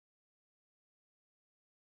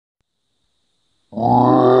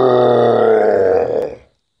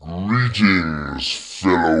Greetings,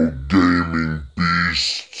 fellow gaming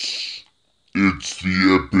beasts. It's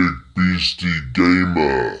the Epic Beasty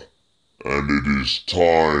Gamer, and it is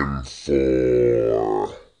time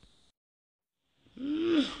for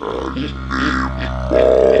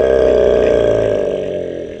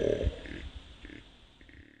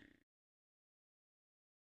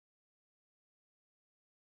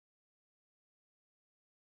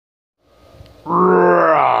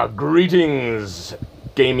Greetings,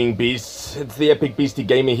 gaming beasts. It's the Epic Beasty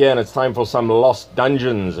Gamer here, and it's time for some Lost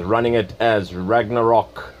Dungeons. Running it as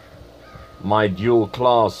Ragnarok, my dual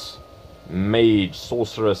class, Mage,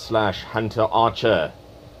 Sorcerer / Hunter Archer.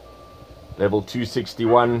 Level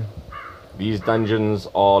 261. These dungeons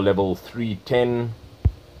are level 310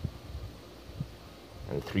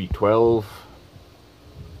 and 312.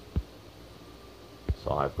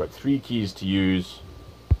 So I've got 3 keys to use.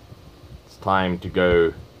 It's time to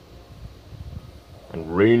go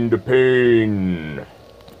and rain the pain.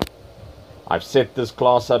 I've set this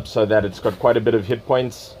class up so that it's got quite a bit of hit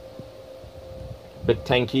points. Bit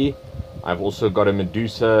tanky. I've also got a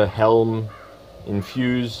Medusa helm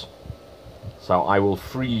infuse, so I will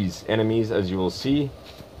freeze enemies, as you will see.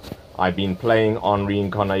 I've been playing on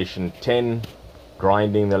Reincarnation 10,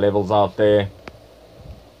 grinding the levels out there.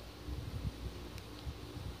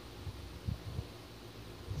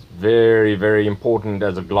 Very, very important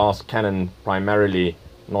as a glass cannon, primarily,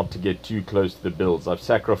 not to get too close to the builds. I've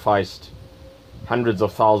sacrificed hundreds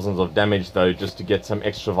of thousands of damage, though, just to get some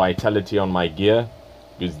extra vitality on my gear,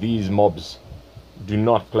 because these mobs do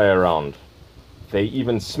not play around. If they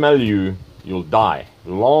even smell you, you'll die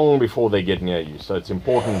long before they get near you. So it's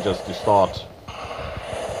important just to start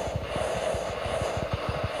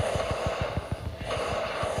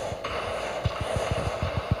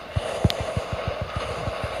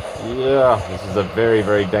this is a very,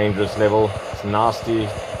 very dangerous level. It's nasty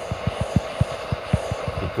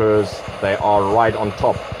because they are right on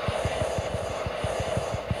top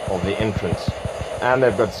of the entrance, and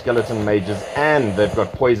they've got skeleton mages and they've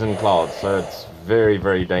got poison clouds, so it's very,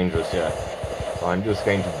 very dangerous here. So I'm just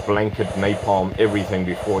going to blanket napalm everything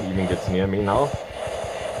before it even gets near me now.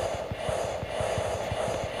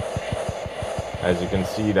 As you can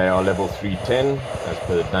see, they are level 310 as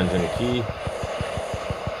per the dungeon key.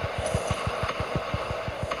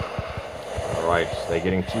 Alright, they're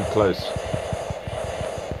getting too close.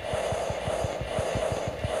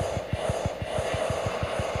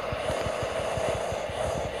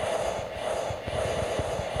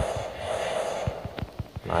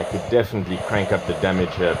 I could definitely crank up the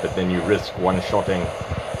damage here, but then you risk one-shotting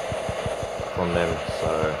from them,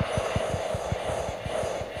 so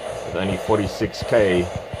with only 46k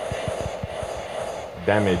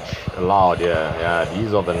damage allowed. Yeah,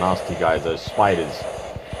 these are the nasty guys, those spiders.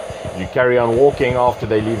 If you carry on walking after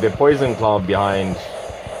they leave their poison cloud behind,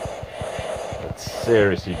 it's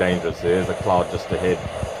seriously dangerous. There's a cloud just ahead.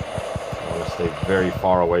 I want to stay very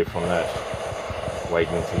far away from that,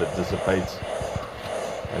 waiting until it dissipates.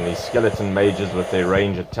 And these skeleton mages with their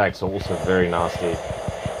range attacks are also very nasty.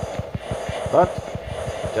 But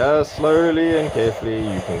just slowly and carefully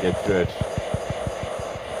you can get through it.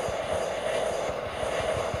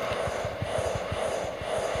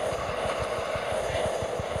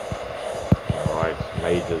 Alright,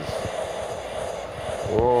 mages.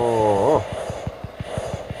 Whoa!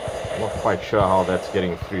 I'm not quite sure how that's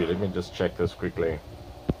getting through. Let me just check this quickly.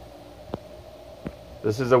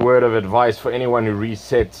 This is a word of advice for anyone who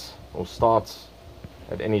resets or starts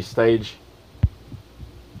at any stage.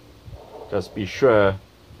 Just be sure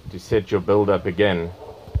to set your build up again,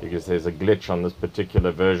 because there's a glitch on this particular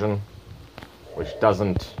version which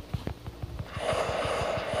doesn't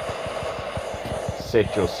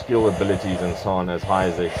set your skill abilities and so on as high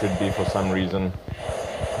as they should be for some reason.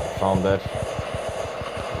 I found that.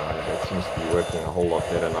 That seems to be working a whole lot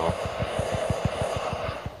better now.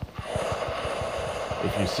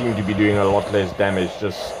 If you seem to be doing a lot less damage,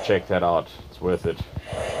 just check that out. It's worth it.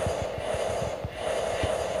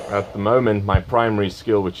 At the moment, my primary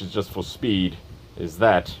skill, which is just for speed, is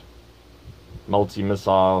that.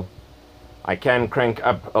 Multi-missile. I can crank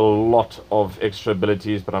up a lot of extra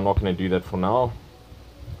abilities, but I'm not going to do that for now.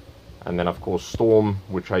 And then, of course, Storm,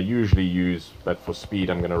 which I usually use, but for speed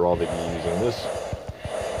I'm going to rather be using this.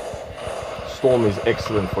 Storm is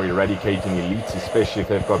excellent for eradicating elites, especially if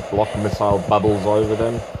they've got block missile bubbles over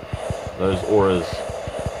them. Those auras.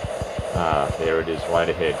 There it is, right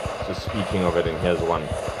ahead. Just speaking of it, and here's one.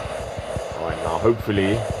 Alright, now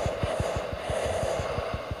hopefully...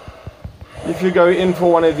 If you go in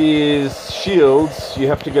for one of these shields, you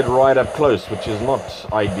have to get right up close, which is not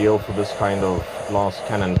ideal for this kind of glass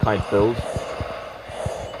cannon kite build.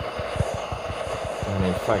 And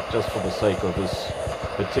in fact, just for the sake of this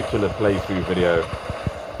particular playthrough video,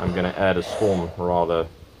 I'm going to add a storm rather.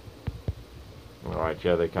 Alright,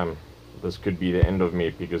 here they come. This could be the end of me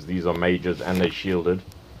because these are mages and they're shielded.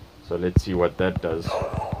 So let's see what that does.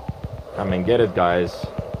 Come and get it, guys.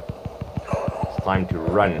 It's time to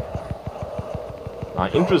run. Now,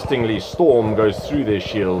 interestingly, storm goes through their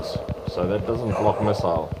shields, so that doesn't block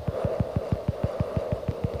missile.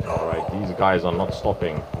 Alright, these guys are not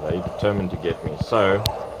stopping. They're determined to get me. So,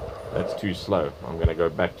 that's too slow. I'm going to go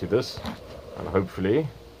back to this, and hopefully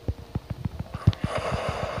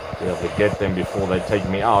be able to get them before they take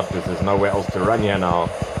me out, because there's nowhere else to run here now.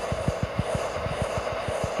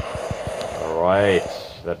 Alright,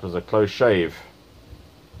 that was a close shave.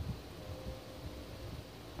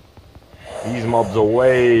 These mobs are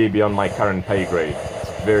way beyond my current pay grade.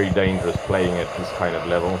 It's very dangerous playing at this kind of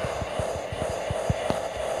level.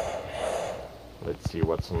 Let's see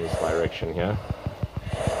what's in this direction here.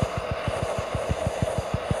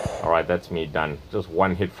 Alright, that's me done. Just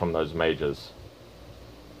one hit from those mages.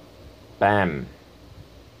 Bam.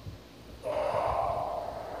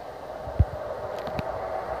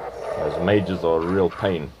 Those mages are a real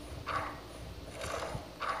pain.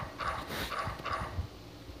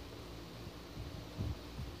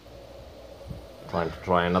 Time to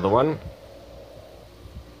try another one.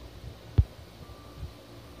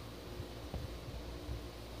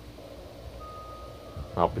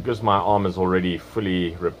 Now, because my arm is already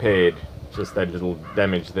fully repaired, just that little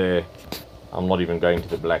damage there, I'm not even going to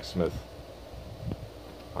the blacksmith.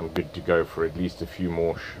 I'm good to go for at least a few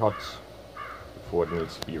more shots before it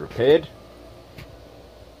needs to be repaired.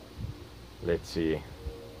 Let's see.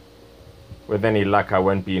 With any luck, I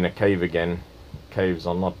won't be in a cave again. Caves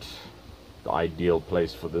are not the ideal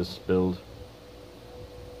place for this build.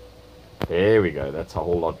 There we go, that's a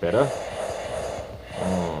whole lot better.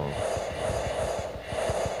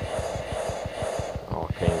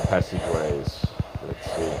 Arcane passageways.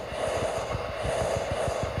 Let's see.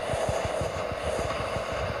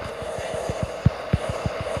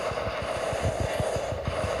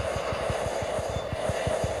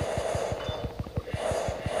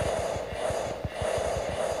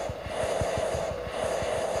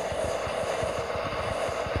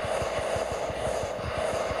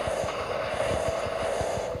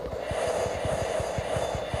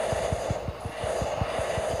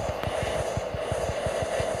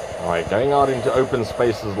 Alright, going out into open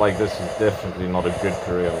spaces like this is definitely not a good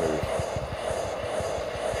career move.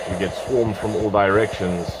 You get swarmed from all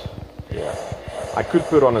directions. Yeah. I could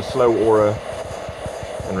put on a slow aura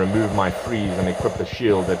and remove my freeze and equip a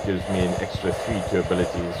shield that gives me an extra 3 to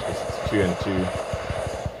abilities because it's 2 and 2.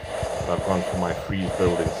 But I've gone for my freeze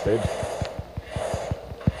build instead.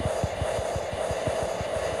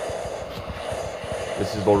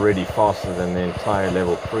 This is already faster than the entire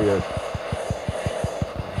level previously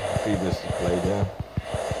played, yeah.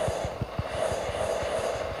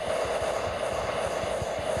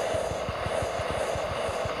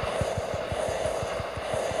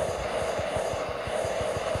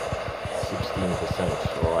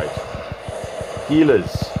 Alright.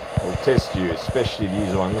 Healers will test you, especially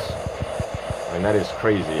these ones. I mean, that is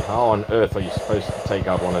crazy. How on earth are you supposed to take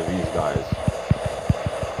out one of these guys?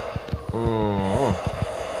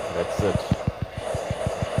 That's it.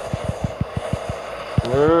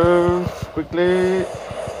 Move quickly.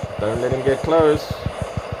 Don't let him get close.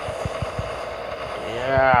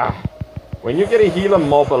 Yeah. When you get a healer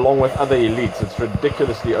mob along with other elites, it's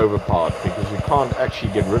ridiculously overpowered because you can't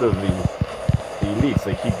actually get rid of the elites.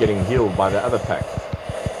 They keep getting healed by the other pack.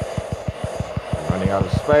 I'm running out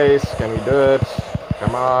of space. Can we do it?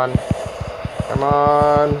 Come on. Come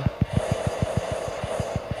on.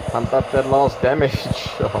 Pump up that last damage.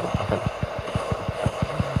 Oh, man.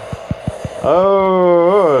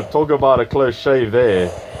 Oh, talk about a close shave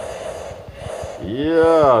there.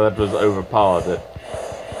 Yeah, that was overpowered, that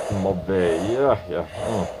mob there. Yeah.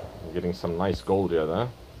 I'm getting some nice gold here, though.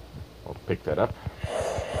 I'll pick that up.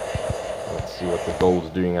 Let's see what the gold's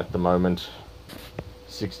doing at the moment.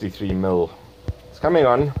 63 mil. It's coming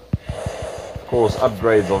on. Of course,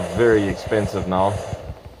 upgrades are very expensive now.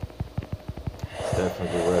 It's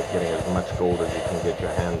definitely worth getting as much gold as you can get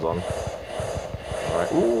your hands on.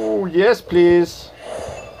 Alright, ooh, yes please.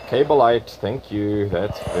 Cable light, thank you.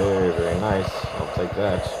 That's very, very nice. I'll take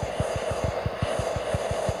that.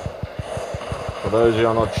 For those who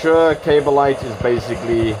are not sure, cable light is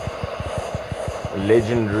basically a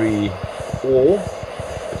legendary ore.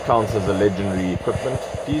 It counts as a legendary equipment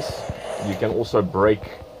piece. You can also break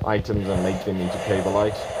items and make them into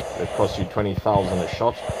cablite. That costs you 20,000 a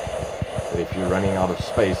shot. But if you're running out of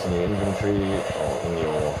space in your inventory or in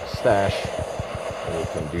your stash, then you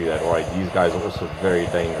can do that. Alright, these guys are also very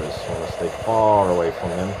dangerous. You want to stay far away from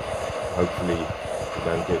them. Hopefully you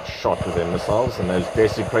don't get shot with their missiles. And those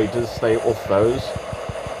desecrators, stay off those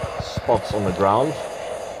spots on the ground.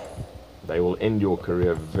 They will end your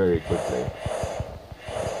career very quickly.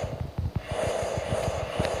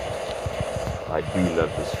 I do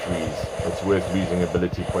love this freeze. It's worth losing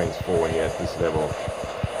ability points for when you're at this level.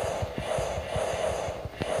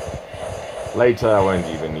 Later I won't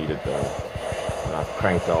even need it though. And I've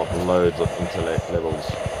cranked out loads of intellect levels.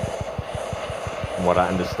 From what I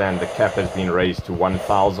understand, the cap has been raised to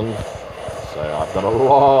 1,000. So I've got a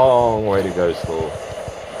long way to go still.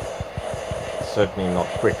 Certainly not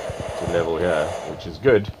quick to level here, which is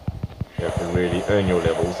good. You have to really earn your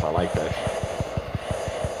levels. I like that.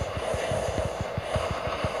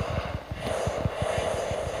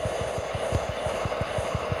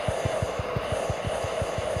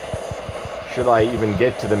 Should I even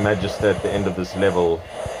get to the Magister at the end of this level,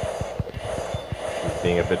 is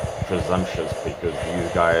being a bit presumptuous, because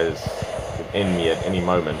these guys could end me at any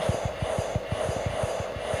moment.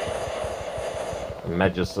 The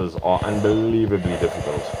Magisters are unbelievably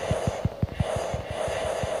difficult.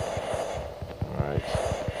 Alright.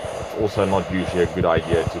 It's also not usually a good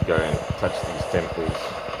idea to go and touch these temples,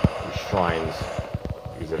 these shrines,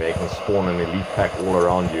 because they can spawn an elite pack all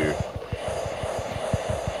around you.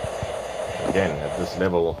 Again, at this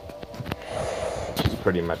level, it's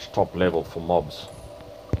pretty much top level for mobs.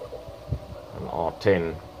 An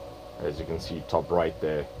R10, as you can see, top right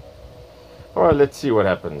there. Alright, let's see what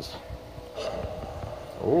happens.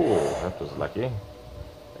 Oh, that was lucky.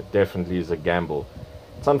 It definitely is a gamble.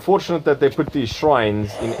 It's unfortunate that they put these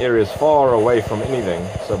shrines in areas far away from anything,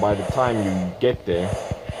 so by the time you get there,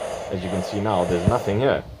 as you can see now, there's nothing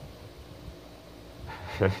here.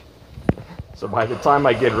 So by the time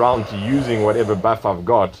I get around to using whatever buff I've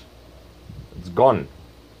got, it's gone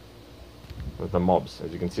with the mobs.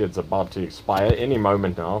 As you can see, it's about to expire any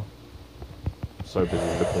moment now. I'm so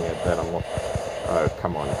busy looking at that, I'm not... Oh,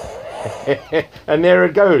 come on. And there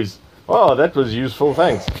it goes. Oh, that was useful,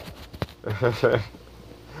 thanks.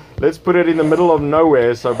 Let's put it in the middle of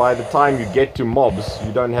nowhere, so by the time you get to mobs,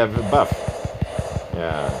 you don't have a buff.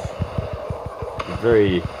 Yeah.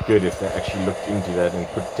 Very good if they actually looked into that and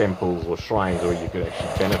put temples or shrines where you could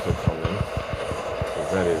actually benefit from them,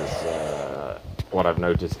 because that is what I've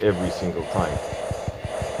noticed every single time.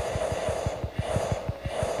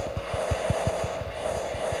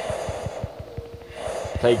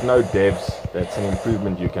 Take note, devs, that's an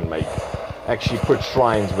improvement you can make. Actually put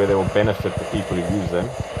shrines where they will benefit the people who use them,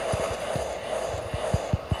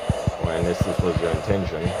 or unless this was your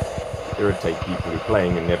intention, irritate people who are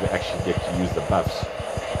playing and never actually get to use the buffs,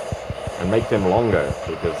 and make them longer,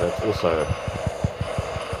 because that's also,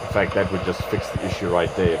 in fact, that would just fix the issue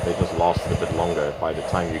right there. If they just lasted a bit longer, by the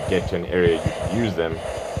time you get to an area you can use them,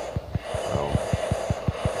 well,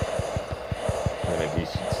 then at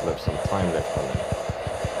least you'd still have some time left on them.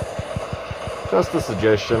 Just a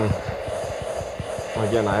suggestion.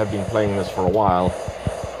 Again, I have been playing this for a while.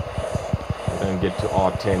 You don't get to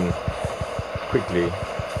R10 quickly.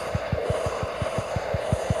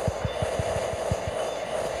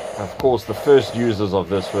 Of course, the first users of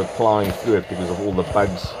this were plowing through it because of all the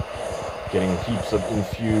bugs, getting heaps of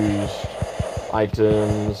infused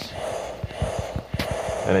items,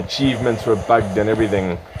 and achievements were bugged and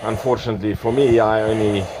everything. Unfortunately for me, I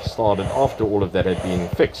only started after all of that had been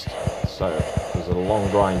fixed, so it was a long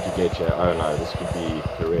grind to get here. Oh no, this could be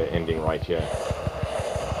career ending right here.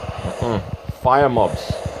 Fire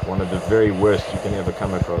mobs, one of the very worst you can ever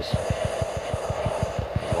come across.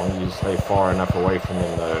 As long as you stay far enough away from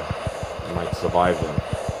them though, you might survive them.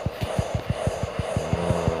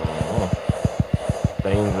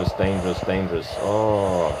 Dangerous, dangerous, dangerous.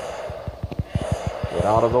 Oh, get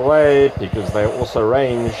out of the way, because they're also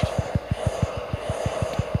ranged.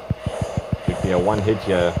 Could be a one hit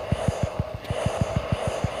here.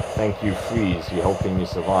 Thank you, Freeze, you're helping me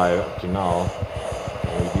survive up to now.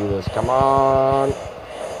 Can we do this? Come on!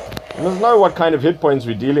 You must know what kind of hit points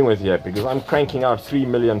we're dealing with here, because I'm cranking out 3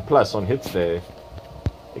 million plus on hits there.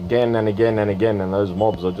 Again and again and again, and those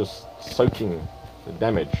mobs are just soaking the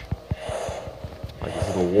damage. Like this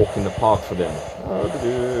little walk in the park for them. Oh,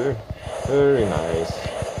 very nice.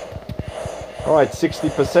 Alright,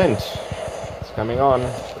 60%. It's coming on.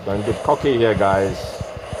 Don't get cocky here, guys.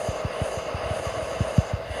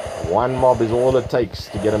 One mob is all it takes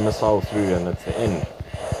to get a missile through, and it's the end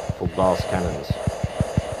for glass cannons.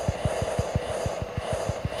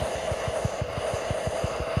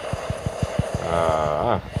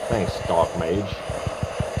 Thanks, Dark Mage.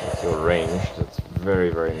 That's your ranged. That's very,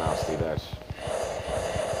 very nasty, that.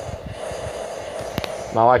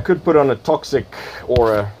 Now, I could put on a toxic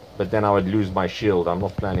aura, but then I would lose my shield. I'm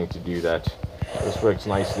not planning to do that. This works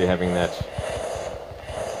nicely, having that.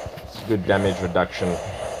 It's good damage reduction.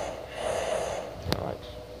 Alright.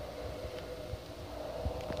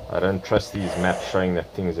 I don't trust these maps showing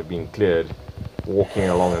that things have been cleared. Walking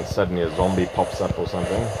along and suddenly a zombie pops up or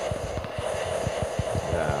something.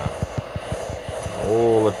 Yeah.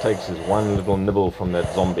 All it takes is one little nibble from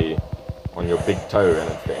that zombie on your big toe and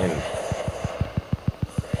it's the end.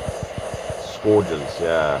 Scourges,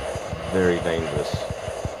 yeah. Very dangerous.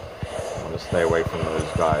 I want to stay away from those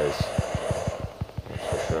guys. That's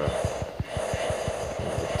for sure.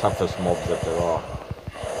 The toughest mobs that there are.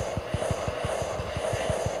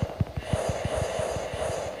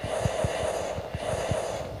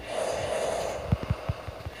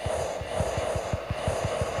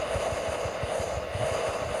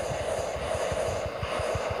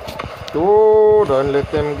 Oh, don't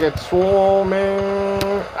let them get swarming.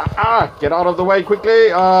 Get out of the way quickly.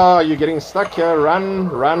 You're getting stuck here. Run,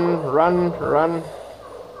 run, run, run.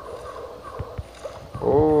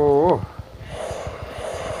 Oh.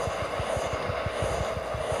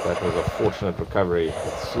 That was a fortunate recovery.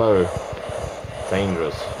 It's slow.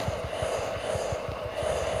 Dangerous.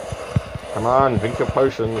 Come on, drink your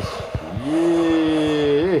potions.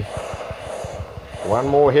 Yeah. One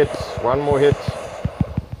more hit. One more hit.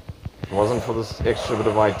 If it wasn't for this extra bit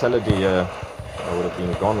of vitality here, I would have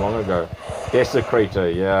been gone long ago.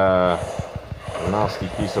 Desecrator, yeah. A nasty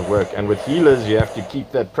piece of work. And with healers, you have to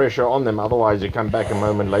keep that pressure on them. Otherwise, you come back a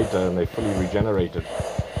moment later and they're fully regenerated.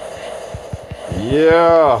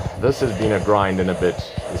 Yeah, this has been a grind in a bit.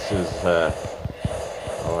 This is...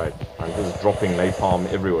 Alright, I'm just dropping napalm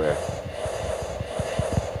everywhere.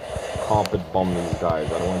 Carpet bomb these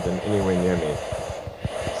guys. I don't want them anywhere near me.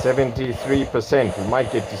 73%. We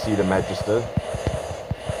might get to see the Magister.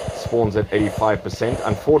 Spawns at 85%.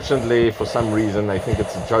 Unfortunately, for some reason, they think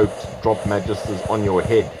it's a joke to drop Magisters on your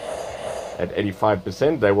head at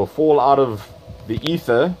 85%. They will fall out of the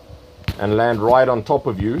ether and land right on top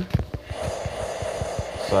of you.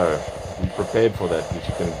 So, be prepared for that, because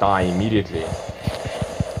you can die immediately.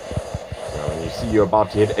 So, when you see you're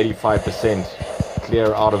about to hit 85%,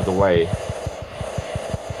 clear out of the way.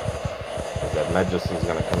 That Magister is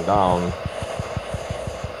going to come down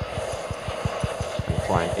and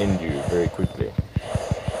try and end you very quickly.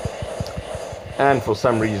 And for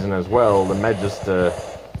some reason as well, the Magister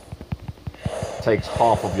takes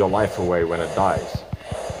half of your life away when it dies.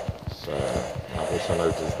 So I've also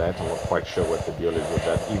noticed that. I'm not quite sure what the deal is with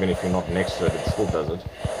that. Even if you're not next to it, it still does it.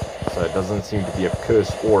 So it doesn't seem to be a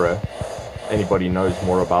cursed aura. If anybody knows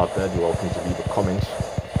more about that, you're welcome to leave a comment.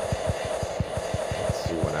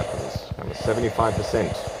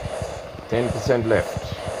 75%. 10% left.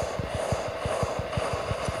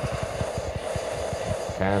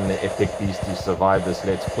 Can the Epic Beastie survive this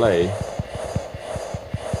Let's Play?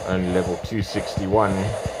 Only level 261.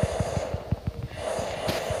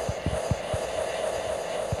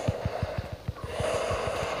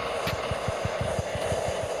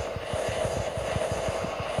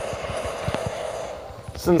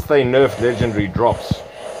 Since they nerfed legendary drops,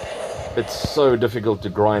 it's so difficult to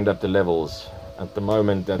grind up the levels. At the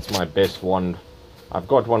moment, that's my best wand. I've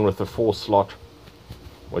got one with a 4 slot,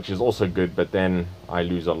 which is also good, but then I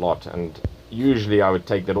lose a lot. And usually I would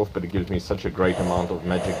take that off, but it gives me such a great amount of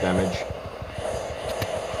magic damage.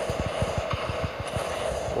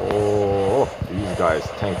 Oh, these guys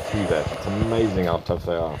tank through that. It's amazing how tough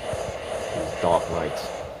they are, these Dark Knights.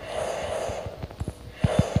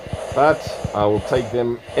 But I will take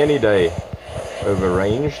them any day over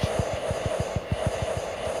ranged.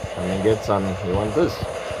 And then get some. You want this?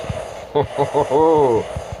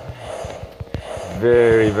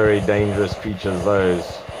 Very, very dangerous creatures, those.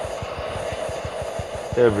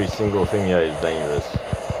 Every single thing here is dangerous.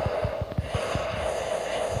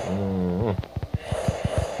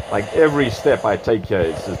 Like every step I take here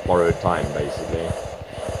is just borrowed time, basically.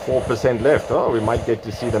 4% left. Oh, we might get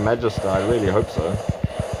to see the Magister. I really hope so.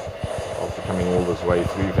 After coming all this way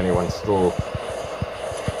through, if anyone's still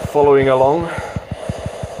following along.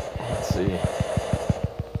 Let's see.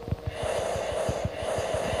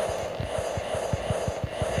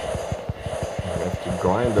 I have to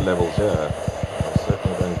grind the levels here. I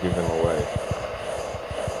certainly don't give them away.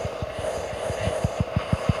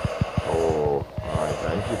 Oh, alright,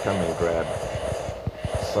 don't you come and grab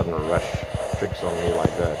sudden rush tricks on me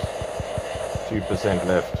like that. 2%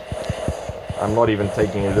 left. I'm not even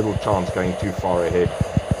taking a little chance going too far ahead.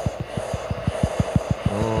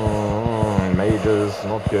 Mage damages.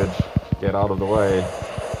 Not good. Get out of the way.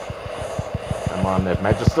 Come on, that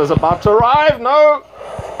Magister's about to arrive. No!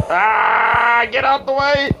 Ah! Get out the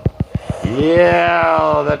way!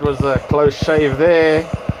 Yeah, that was a close shave there.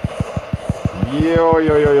 Yo.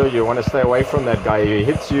 You want to stay away from that guy. If he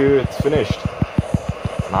hits you, it's finished.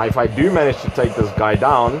 Now, if I do manage to take this guy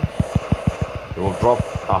down, it will drop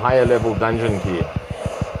a higher level dungeon key.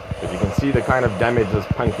 But you can see the kind of damage this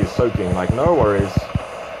punk is soaking. Like, no worries.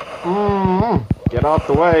 Get out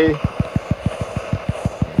the way.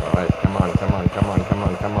 Alright, come on.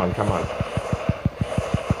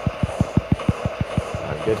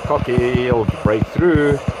 Now get cocky, he'll break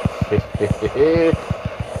through.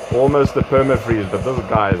 Almost a perma-freeze, but this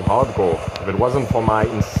guy is hardcore. If it wasn't for my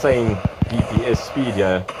insane DPS speed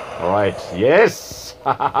here. Alright, yes!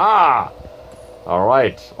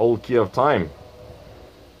 Alright, old key of time.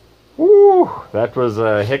 Woo! That was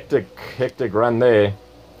a hectic run there.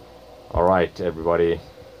 Alright, everybody.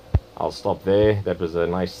 I'll stop there. That was a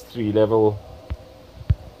nice 3 level.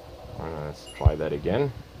 Let's try that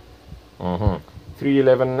again.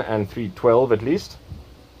 311 and 312 at least.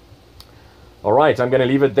 Alright, I'm going to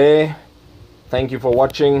leave it there. Thank you for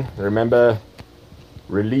watching. Remember,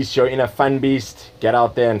 release your inner fun beast. Get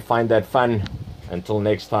out there and find that fun. Until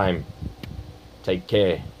next time, take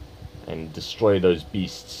care and destroy those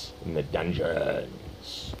beasts in the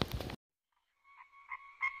dungeons.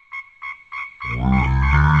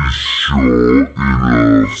 Release your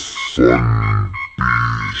inner fun